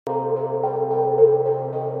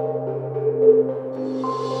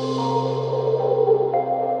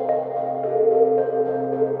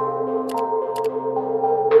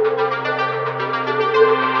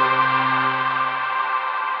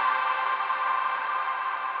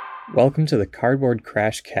Welcome to the Cardboard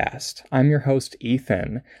Crash Cast. I'm your host,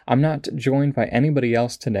 Ethan. I'm not joined by anybody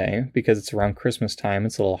else today because it's around Christmas time.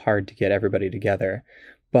 It's a little hard to get everybody together.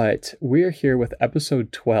 But we're here with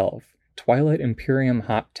episode 12, Twilight Imperium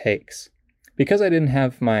Hot Takes. Because I didn't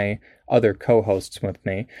have my other co-hosts with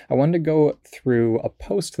me, I wanted to go through a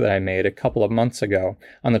post that I made a couple of months ago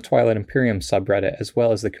on the Twilight Imperium subreddit, as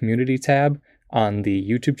well as the community tab on the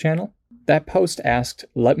YouTube channel. That post asked,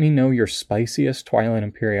 let me know your spiciest Twilight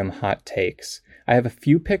Imperium hot takes. I have a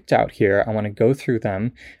few picked out here. I want to go through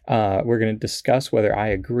them. We're going to discuss whether I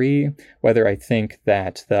agree, whether I think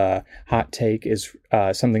that the hot take is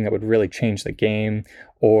something that would really change the game,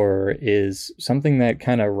 or is something that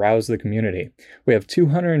kind of roused the community. We have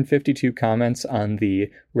 252 comments on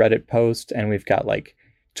the Reddit post, and we've got like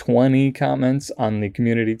 20 comments on the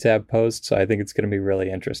community tab post, so I think it's going to be really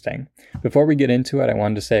interesting. Before we get into it, I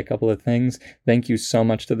wanted to say a couple of things. Thank you so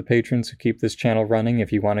much to the patrons who keep this channel running.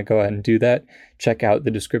 If you want to go ahead and do that, check out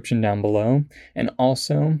the description down below. And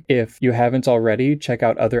also, if you haven't already, check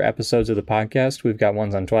out other episodes of the podcast. We've got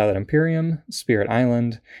ones on Twilight Imperium, Spirit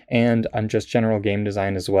Island, and on just general game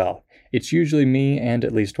design as well. It's usually me and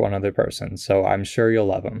at least one other person, so I'm sure you'll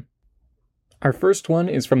love them. Our first one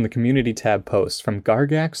is from the community tab post from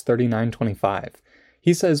Gargax3925.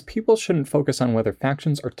 He says, people shouldn't focus on whether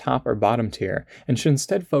factions are top or bottom tier, and should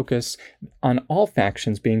instead focus on all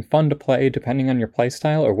factions being fun to play depending on your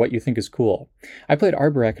playstyle or what you think is cool. I played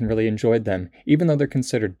Arborak and really enjoyed them, even though they're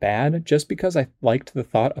considered bad, just because I liked the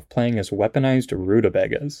thought of playing as weaponized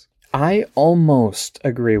rutabagas. I almost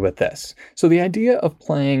agree with this. So the idea of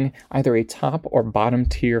playing either a top or bottom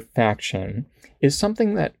tier faction is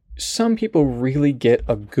something that some people really get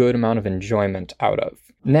a good amount of enjoyment out of.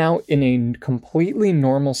 Now, in a completely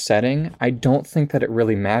normal setting, I don't think that it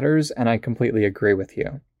really matters, and I completely agree with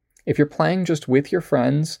you. If you're playing just with your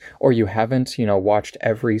friends, or you haven't, watched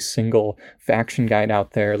every single faction guide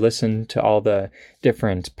out there, listened to all the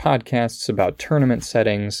different podcasts about tournament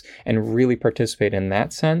settings, and really participate in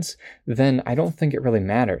that sense, then I don't think it really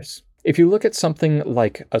matters. If you look at something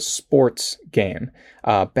like a sports game,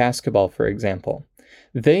 basketball, for example,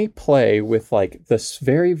 they play with like this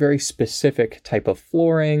very, very specific type of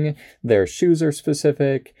flooring. Their shoes are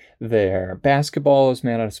specific. Their basketball is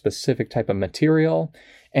made out of a specific type of material.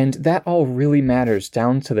 And that all really matters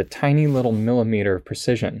down to the tiny little millimeter of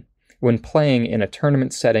precision when playing in a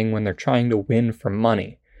tournament setting when they're trying to win for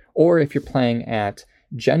money. Or if you're playing at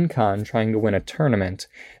Gen Con trying to win a tournament,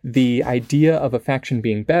 the idea of a faction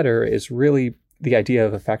being better is really the idea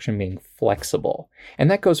of a faction being flexible.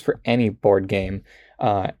 And that goes for any board game,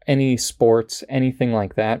 any sports, anything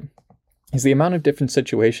like that, is the amount of different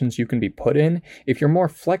situations you can be put in. If you're more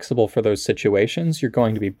flexible for those situations, you're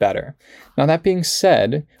going to be better. Now, that being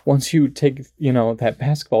said, once you take, that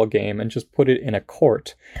basketball game and just put it in a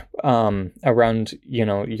court around,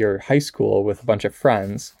 your high school with a bunch of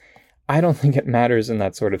friends, I don't think it matters in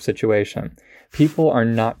that sort of situation. People are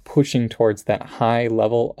not pushing towards that high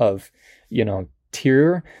level of,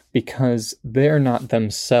 tier because they're not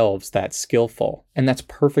themselves that skillful. And that's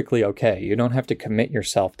perfectly okay. You don't have to commit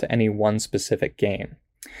yourself to any one specific game.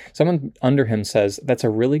 Someone under him says, that's a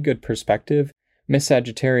really good perspective. Miss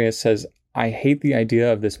Sagittarius says, I hate the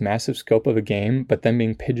idea of this massive scope of a game, but then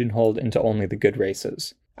being pigeonholed into only the good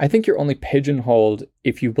races. I think you're only pigeonholed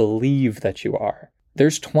if you believe that you are.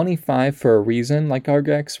 There's 25 for a reason, like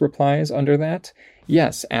Argex replies under that.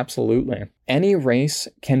 Yes, absolutely. Any race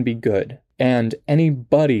can be good, and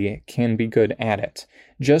anybody can be good at it.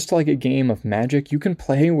 Just like a game of Magic, you can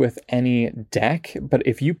play with any deck, but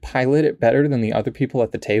if you pilot it better than the other people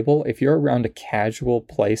at the table, if you're around a casual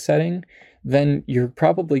play setting, then you're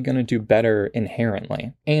probably going to do better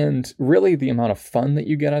inherently. And really, the amount of fun that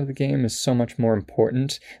you get out of the game is so much more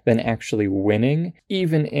important than actually winning,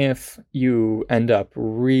 even if you end up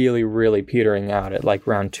really, really petering out at like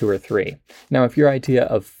round 2 or 3. Now, if your idea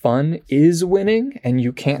of fun is winning and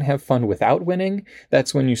you can't have fun without winning,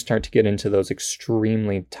 that's when you start to get into those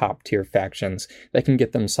extremely top tier factions that can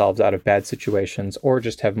get themselves out of bad situations or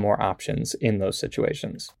just have more options in those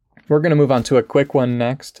situations. We're going to move on to a quick one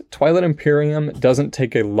next. Twilight Imperium doesn't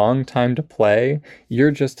take a long time to play.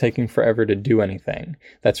 You're just taking forever to do anything.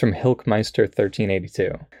 That's from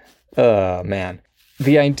Hilkmeister1382. Man.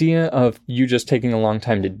 The idea of you just taking a long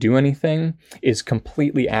time to do anything is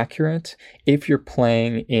completely accurate if you're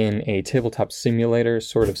playing in a tabletop simulator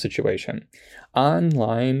sort of situation.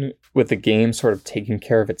 Online, with the game sort of taking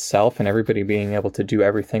care of itself and everybody being able to do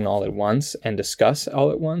everything all at once and discuss all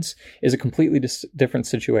at once, is a completely different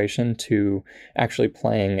situation to actually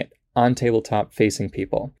playing on tabletop facing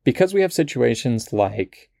people. Because we have situations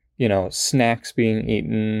like, snacks being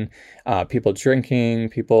eaten, people drinking,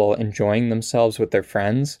 people enjoying themselves with their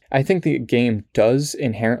friends. I think the game does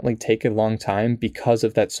inherently take a long time because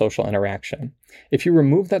of that social interaction. If you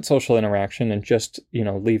remove that social interaction and just,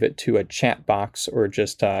 leave it to a chat box or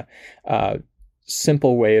just a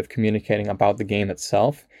simple way of communicating about the game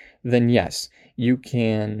itself, then yes, you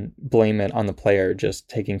can blame it on the player just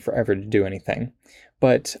taking forever to do anything.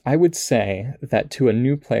 But I would say that to a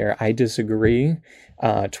new player, I disagree.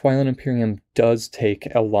 Twilight Imperium does take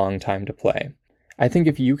a long time to play. I think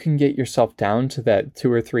if you can get yourself down to that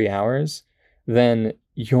 2 or 3 hours, then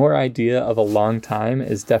your idea of a long time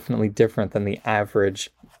is definitely different than the average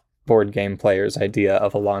board game player's idea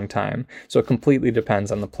of a long time. So it completely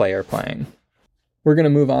depends on the player playing. We're going to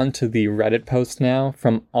move on to the Reddit post now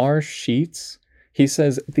from R Sheets. He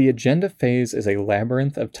says, the agenda phase is a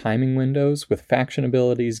labyrinth of timing windows with faction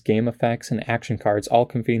abilities, game effects, and action cards all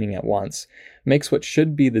convening at once. Makes what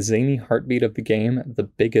should be the zany heartbeat of the game the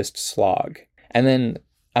biggest slog. And then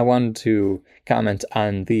I wanted to comment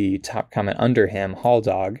on the top comment under him,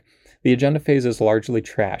 Halldog. The agenda phase is largely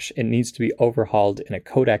trash. It needs to be overhauled in a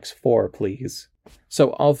Codex 4, please.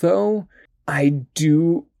 So although I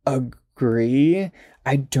do agree,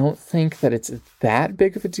 I don't think that it's that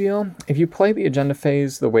big of a deal. If you play the agenda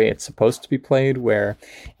phase the way it's supposed to be played, where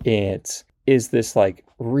it is this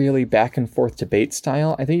really back and forth debate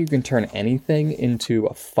style, I think you can turn anything into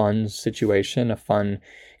a fun situation, a fun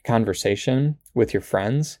conversation with your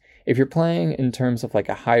friends. If you're playing in terms of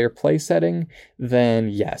a higher play setting, then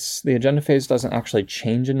yes, the agenda phase doesn't actually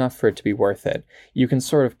change enough for it to be worth it. You can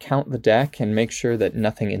sort of count the deck and make sure that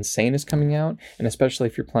nothing insane is coming out, and especially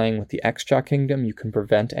if you're playing with the X-Jaw Kingdom, you can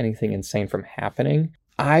prevent anything insane from happening.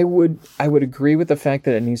 I would agree with the fact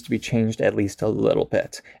that it needs to be changed at least a little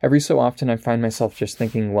bit. Every so often I find myself just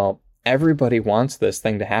thinking, well, everybody wants this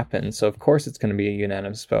thing to happen, so of course it's going to be a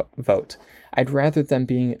unanimous vote. I'd rather them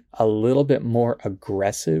being a little bit more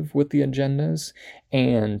aggressive with the agendas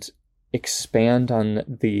and expand on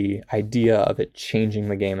the idea of it changing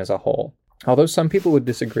the game as a whole. Although some people would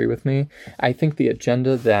disagree with me, I think the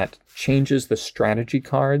agenda that changes the strategy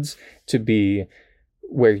cards to be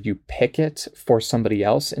where you pick it for somebody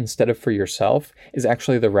else instead of for yourself is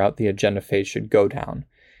actually the route the agenda phase should go down.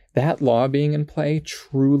 That law being in play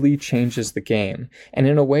truly changes the game, and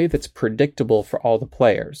in a way that's predictable for all the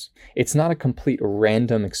players. It's not a complete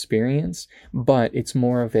random experience, but it's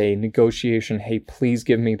more of a negotiation, hey, please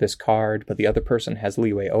give me this card, but the other person has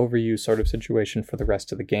leeway over you sort of situation for the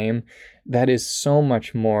rest of the game. That is so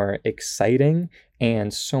much more exciting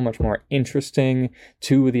and so much more interesting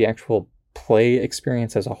to the actual play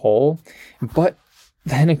experience as a whole. But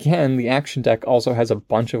then again, the action deck also has a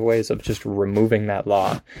bunch of ways of just removing that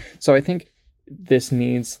law. So I think this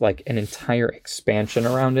needs an entire expansion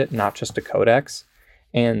around it, not just a codex.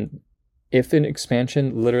 And if an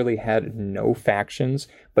expansion literally had no factions,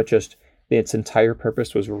 but just its entire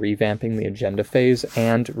purpose was revamping the agenda phase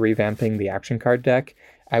and revamping the action card deck,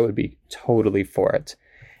 I would be totally for it.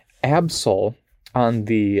 Absol on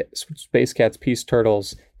the Space Cats Peace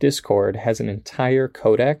Turtles Discord has an entire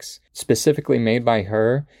codex specifically made by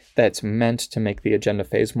her that's meant to make the agenda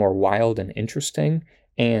phase more wild and interesting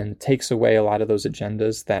and takes away a lot of those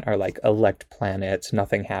agendas that are elect planets,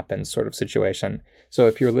 nothing happens sort of situation. So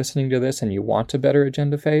if you're listening to this and you want a better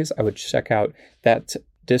agenda phase, I would check out that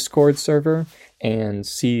Discord server and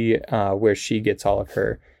see where she gets all of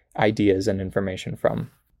her ideas and information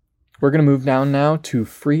from. We're going to move down now to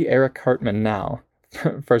Free Eric Hartman now.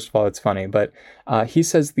 First of all, it's funny, but he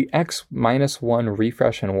says the X-1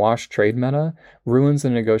 refresh and wash trade meta ruins the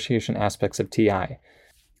negotiation aspects of TI.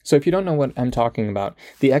 So if you don't know what I'm talking about,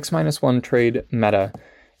 the X-1 trade meta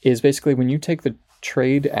is basically when you take the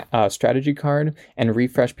trade strategy card and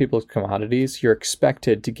refresh people's commodities, you're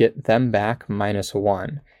expected to get them back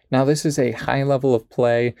 -1. Now, this is a high level of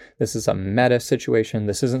play. This is a meta situation.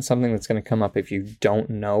 This isn't something that's going to come up if you don't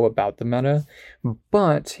know about the meta,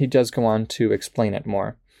 but he does go on to explain it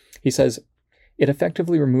more. He says, it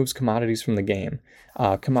effectively removes commodities from the game.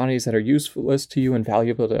 Commodities that are useless to you and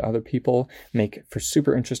valuable to other people make for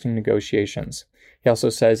super interesting negotiations. He also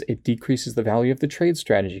says it decreases the value of the trade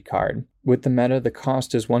strategy card. With the meta, the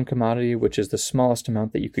cost is one commodity, which is the smallest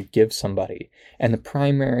amount that you could give somebody, and the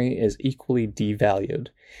primary is equally devalued.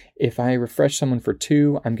 If I refresh someone for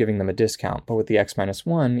 2, I'm giving them a discount, but with the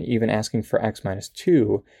X-1, even asking for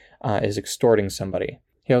X-2 is extorting somebody.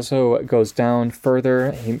 He also goes down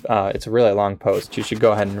further. It's a really long post. You should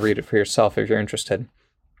go ahead and read it for yourself if you're interested.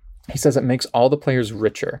 He says it makes all the players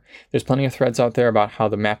richer. There's plenty of threads out there about how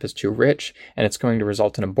the map is too rich and it's going to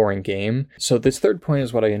result in a boring game. So this third point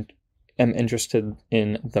is what I am interested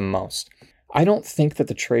in the most. I don't think that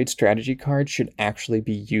the trade strategy card should actually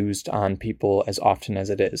be used on people as often as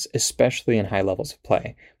it is, especially in high levels of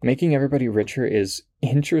play. Making everybody richer is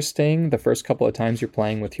interesting the first couple of times you're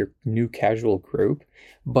playing with your new casual group,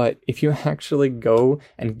 but if you actually go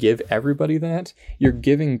and give everybody that, you're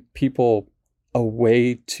giving people a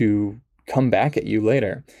way to come back at you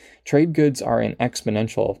later. Trade goods are an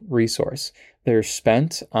exponential resource. They're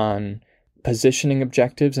spent on positioning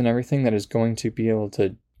objectives and everything that is going to be able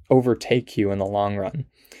to overtake you in the long run.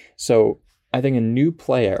 So I think a new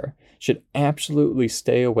player should absolutely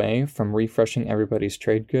stay away from refreshing everybody's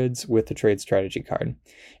trade goods with the trade strategy card.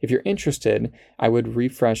 If you're interested, I would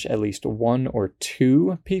refresh at least 1 or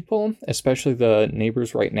 2 people, especially the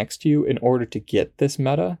neighbors right next to you, in order to get this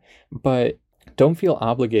meta, but don't feel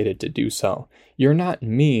obligated to do so. You're not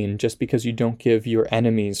mean just because you don't give your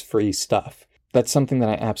enemies free stuff. That's something that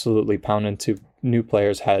I absolutely pound into new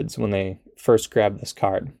players' heads when they first grab this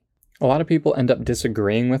card. A lot of people end up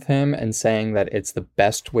disagreeing with him and saying that it's the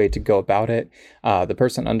best way to go about it. The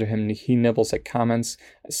person under him, he nibbles at comments,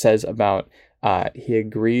 says about he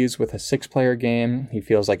agrees with a 6-player game. He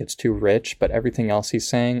feels like it's too rich, but everything else he's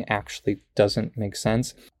saying actually doesn't make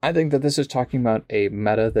sense. I think that this is talking about a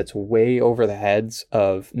meta that's way over the heads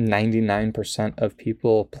of 99% of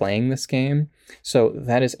people playing this game. So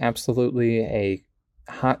that is absolutely a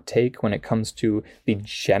hot take when it comes to the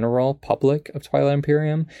general public of Twilight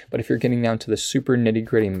Imperium, but if you're getting down to the super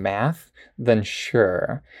nitty-gritty math, then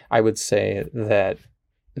sure, I would say that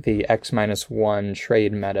the X-1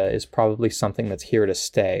 trade meta is probably something that's here to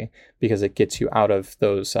stay, because it gets you out of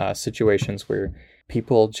those situations where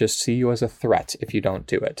people just see you as a threat if you don't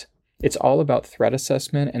do it. It's all about threat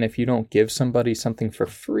assessment, and if you don't give somebody something for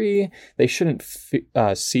free, they shouldn't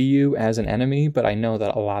see you as an enemy, but I know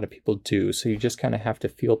that a lot of people do, so you just kind of have to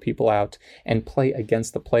feel people out and play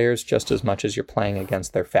against the players just as much as you're playing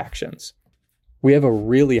against their factions. We have a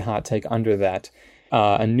really hot take under that,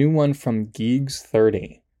 a new one from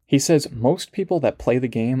Geegs30. He says, most people that play the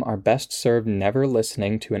game are best served never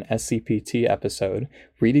listening to an SCPT episode,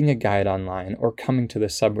 reading a guide online, or coming to the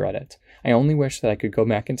subreddit. I only wish that I could go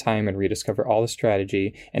back in time and rediscover all the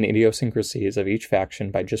strategy and idiosyncrasies of each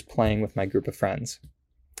faction by just playing with my group of friends.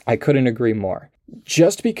 I couldn't agree more.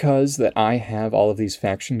 Just because that I have all of these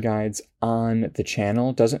faction guides on the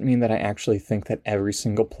channel doesn't mean that I actually think that every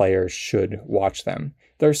single player should watch them.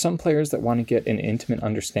 There are some players that want to get an intimate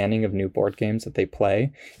understanding of new board games that they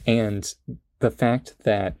play, and the fact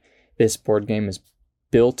that this board game is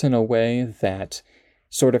built in a way that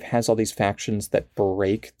sort of has all these factions that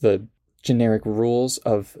break the generic rules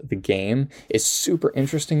of the game is super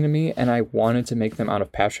interesting to me, and I wanted to make them out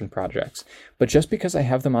of passion projects. But just because I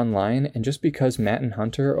have them online, and just because Matt and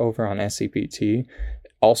Hunter over on SCPT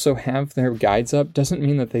also have their guides up, doesn't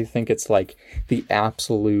mean that they think it's like the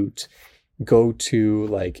absolute go-to,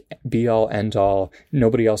 like, be-all, end-all,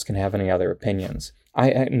 nobody else can have any other opinions.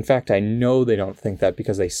 In fact, I know they don't think that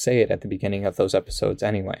because they say it at the beginning of those episodes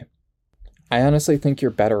anyway. I honestly think you're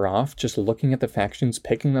better off just looking at the factions,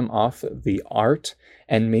 picking them off the art,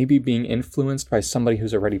 and maybe being influenced by somebody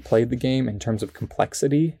who's already played the game in terms of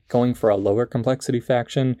complexity, going for a lower complexity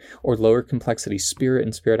faction, or lower complexity Spirit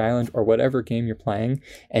and Spirit Island, or whatever game you're playing,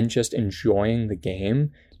 and just enjoying the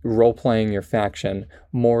game, role-playing your faction,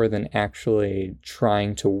 more than actually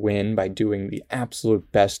trying to win by doing the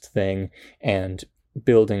absolute best thing and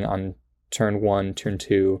building on turn 1, turn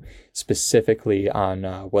 2, specifically on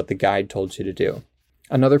what the guide told you to do.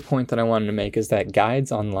 Another point that I wanted to make is that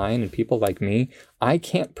guides online and people like me, I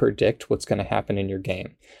can't predict what's going to happen in your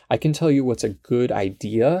game. I can tell you what's a good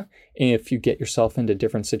idea if you get yourself into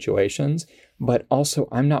different situations, but also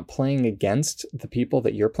I'm not playing against the people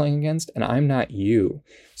that you're playing against, and I'm not you.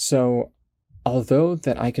 So although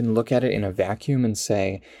that I can look at it in a vacuum and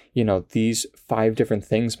say, you know, these 5 different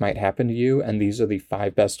things might happen to you, and these are the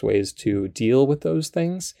 5 best ways to deal with those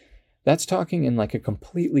things, that's talking in like a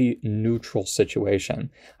completely neutral situation.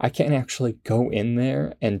 I can't actually go in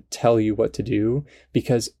there and tell you what to do,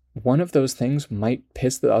 because one of those things might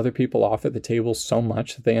piss the other people off at the table so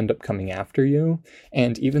much that they end up coming after you.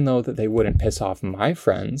 And even though that they wouldn't piss off my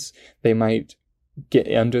friends, they might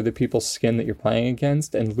get under the people's skin that you're playing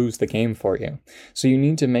against and lose the game for you. So you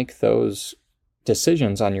need to make those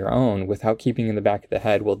decisions on your own without keeping in the back of the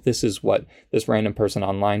head, well, this is what this random person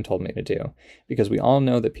online told me to do. Because we all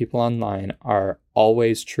know that people online are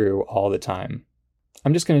always true all the time.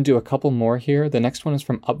 I'm just going to do a couple more here. The next one is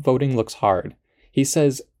from Upvoting Looks Hard. He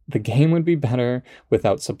says, the game would be better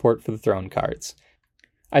without support for the throne cards.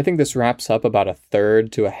 I think this wraps up about a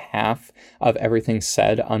third to a half of everything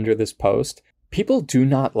said under this post. People do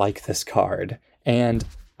not like this card, and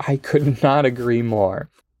I could not agree more.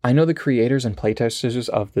 I know the creators and playtesters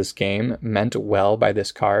of this game meant well by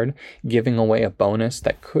this card, giving away a bonus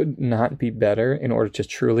that could not be better in order to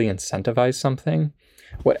truly incentivize something.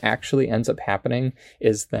 What actually ends up happening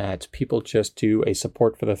is that people just do a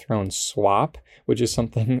support for the throne swap, which is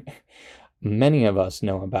something many of us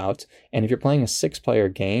know about. And if you're playing a 6-player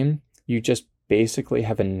game, you just basically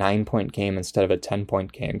have a 9-point game instead of a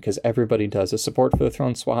 10-point game, because everybody does a support for the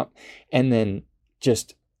throne swap and then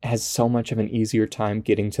just has so much of an easier time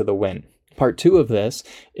getting to the win. Part 2 of this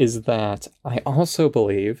is that I also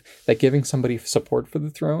believe that giving somebody support for the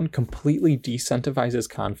throne completely decentivizes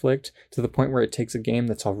conflict to the point where it takes a game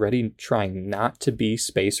that's already trying not to be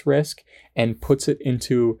space risk and puts it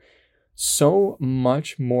into so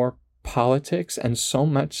much more politics and so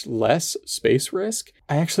much less space risk.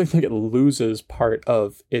 I actually think it loses part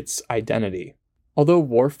of its identity. Although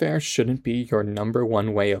warfare shouldn't be your number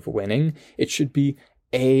one way of winning, it should be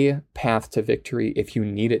a path to victory if you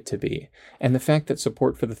need it to be. And the fact that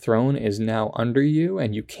support for the throne is now under you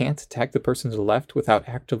and you can't attack the person to the left without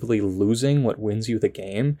actively losing what wins you the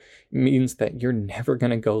game means that you're never going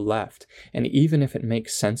to go left. And even if it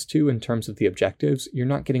makes sense to in terms of the objectives, you're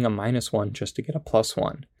not getting a -1 just to get a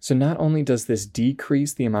 +1. So not only does this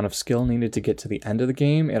decrease the amount of skill needed to get to the end of the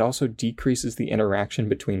game, it also decreases the interaction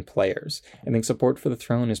between players. I think support for the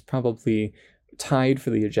throne is probably tied for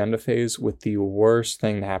the agenda phase with the worst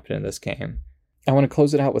thing to happen in this game. I want to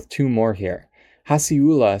close it out with 2 more here.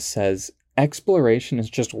 Hasiula says, exploration is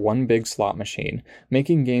just one big slot machine,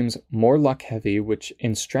 making games more luck heavy, which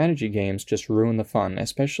in strategy games just ruin the fun,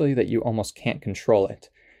 especially that you almost can't control it.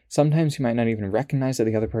 Sometimes you might not even recognize that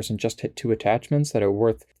the other person just hit 2 attachments that are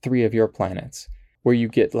worth 3 of your planets, where you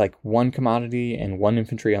get like 1 commodity and 1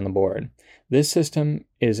 infantry on the board. This system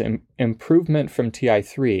is an improvement from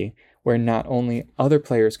TI3, where not only other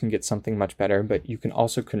players can get something much better, but you can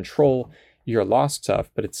also control your lost stuff,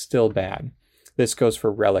 but it's still bad. This goes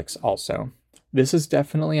for relics also. This is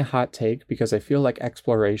definitely a hot take because I feel like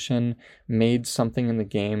exploration made something in the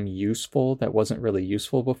game useful that wasn't really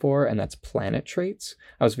useful before, and that's planet traits.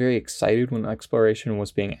 I was very excited when exploration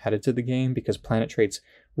was being added to the game because planet traits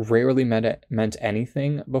rarely meant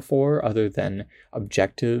anything before other than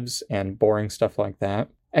objectives and boring stuff like that.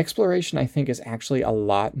 Exploration, I think, is actually a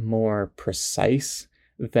lot more precise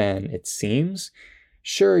than it seems.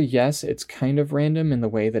 Sure, yes, it's kind of random in the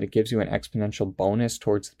way that it gives you an exponential bonus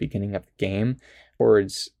towards the beginning of the game,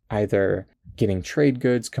 towards either getting trade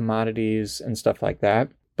goods, commodities, and stuff like that.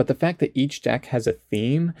 But the fact that each deck has a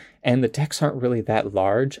theme, and the decks aren't really that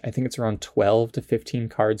large, I think it's around 12 to 15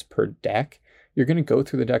 cards per deck, you're going to go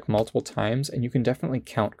through the deck multiple times, and you can definitely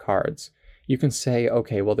count cards. You can say,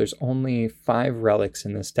 okay, well, there's only 5 relics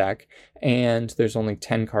in this deck, and there's only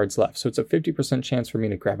 10 cards left. So it's a 50% chance for me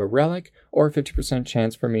to grab a relic, or a 50%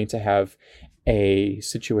 chance for me to have a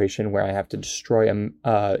situation where I have to destroy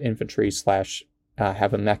infantry /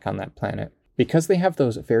 have a mech on that planet. Because they have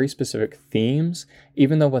those very specific themes,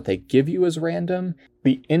 even though what they give you is random,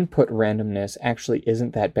 the input randomness actually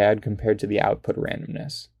isn't that bad compared to the output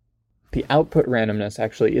randomness. The output randomness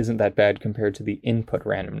actually isn't that bad compared to the input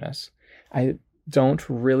randomness. I don't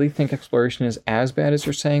really think exploration is as bad as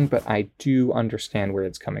you're saying, but I do understand where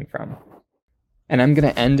it's coming from. And I'm going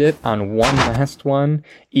to end it on one last one,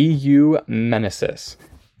 EU Menesis.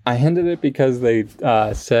 I ended it because they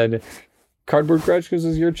said, Cardboard Crutchkers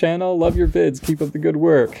is your channel, love your vids, keep up the good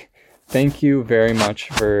work. Thank you very much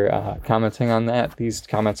for commenting on that. These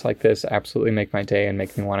comments like this absolutely make my day and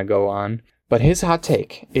make me want to go on. But his hot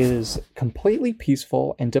take is completely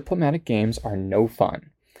peaceful and diplomatic games are no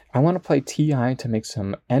fun. I want to play TI to make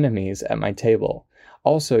some enemies at my table.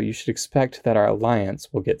 Also, you should expect that our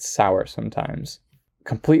alliance will get sour sometimes.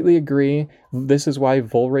 Completely agree. This is why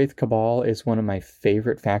Volwraith Cabal is one of my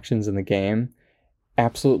favorite factions in the game.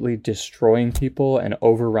 Absolutely destroying people and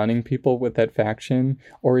overrunning people with that faction,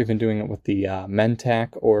 or even doing it with the Mentak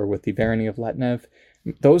or with the Barony of Letnev.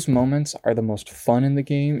 Those moments are the most fun in the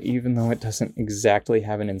game, even though it doesn't exactly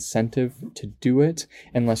have an incentive to do it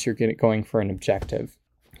unless you're going for an objective.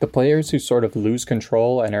 The players who sort of lose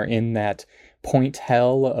control and are in that point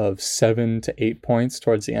hell of 7 to 8 points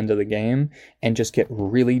towards the end of the game and just get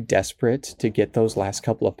really desperate to get those last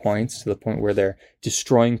couple of points to the point where they're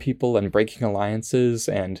destroying people and breaking alliances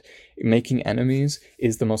and making enemies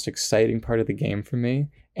is the most exciting part of the game for me.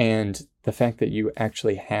 And the fact that you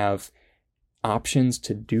actually have options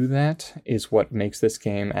to do that is what makes this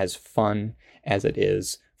game as fun as it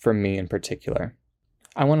is for me in particular.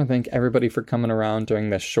 I want to thank everybody for coming around doing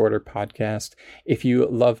this shorter podcast. If you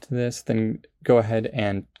loved this, then go ahead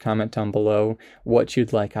and comment down below what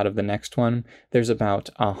you'd like out of the next one. There's about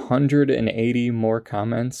 180 more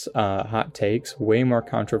comments, hot takes, way more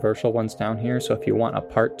controversial ones down here. So if you want a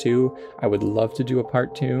part 2, I would love to do a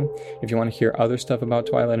part 2. If you want to hear other stuff about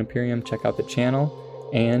Twilight Imperium, check out the channel.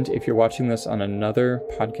 And if you're watching this on another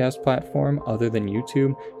podcast platform other than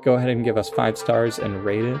YouTube, go ahead and give us 5 stars and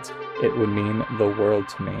rate it. It would mean the world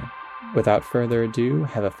to me. Without further ado,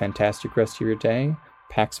 have a fantastic rest of your day.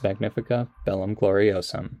 Pax Magnifica, Bellum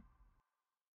Gloriosum.